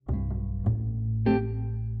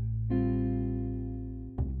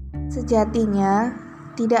Sejatinya,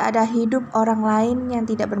 tidak ada hidup orang lain yang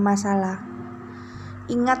tidak bermasalah.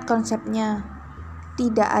 Ingat konsepnya,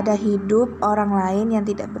 tidak ada hidup orang lain yang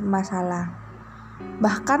tidak bermasalah.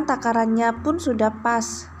 Bahkan takarannya pun sudah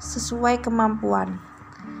pas, sesuai kemampuan.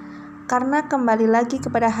 Karena kembali lagi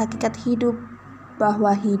kepada hakikat hidup,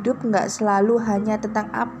 bahwa hidup gak selalu hanya tentang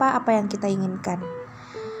apa-apa yang kita inginkan.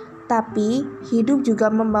 Tapi, hidup juga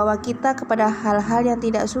membawa kita kepada hal-hal yang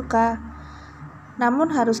tidak suka,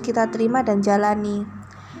 namun harus kita terima dan jalani.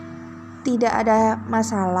 Tidak ada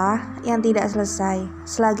masalah yang tidak selesai,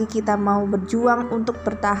 selagi kita mau berjuang untuk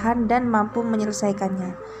bertahan dan mampu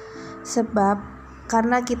menyelesaikannya. Sebab,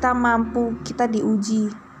 karena kita mampu, kita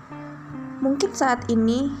diuji. Mungkin saat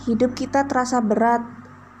ini, hidup kita terasa berat,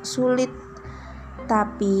 sulit.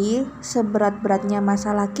 Tapi, seberat-beratnya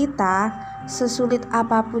masalah kita, sesulit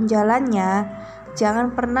apapun jalannya,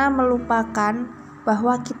 jangan pernah melupakan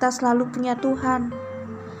bahwa kita selalu punya Tuhan.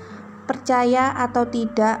 Percaya atau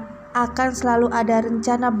tidak, akan selalu ada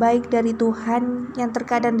rencana baik dari Tuhan yang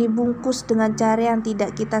terkadang dibungkus dengan cara yang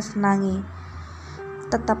tidak kita senangi.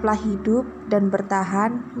 Tetaplah hidup dan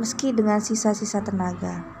bertahan meski dengan sisa-sisa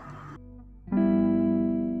tenaga.